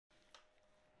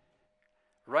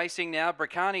Racing now,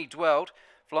 Bracani Dwelt.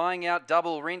 Flying out,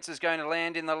 Double Rinse is going to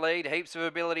land in the lead. Heaps of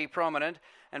Ability prominent.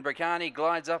 And Bracani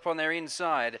glides up on their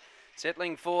inside.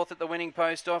 Settling fourth at the winning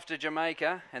post off to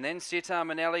Jamaica. And then Sitar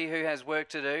Manelli, who has work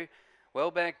to do. Well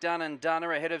back done and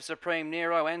Dunner ahead of Supreme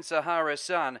Nero and Sahara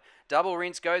Sun. Double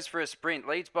Rinse goes for a sprint.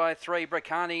 Leads by 3.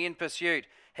 Bracani in pursuit.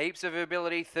 Heaps of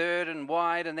Ability third and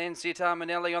wide, and then Sitar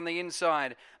Manelli on the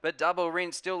inside. But Double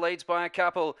Rinse still leads by a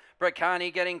couple.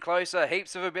 Bracani getting closer.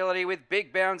 Heaps of Ability with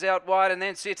big bounds out wide, and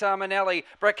then Sitar Manelli.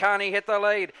 Bracani hit the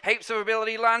lead. Heaps of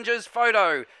Ability lunges.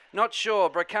 Photo. Not sure.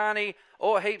 Bracani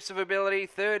or Heaps of Ability.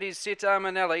 Third is Sitar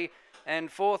Manelli.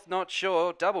 And fourth, not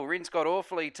sure. Double Rinse got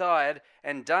awfully tired,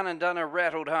 and Dunner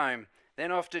rattled home.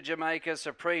 Then off to Jamaica,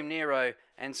 Supreme Nero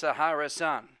and Sahara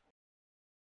Sun.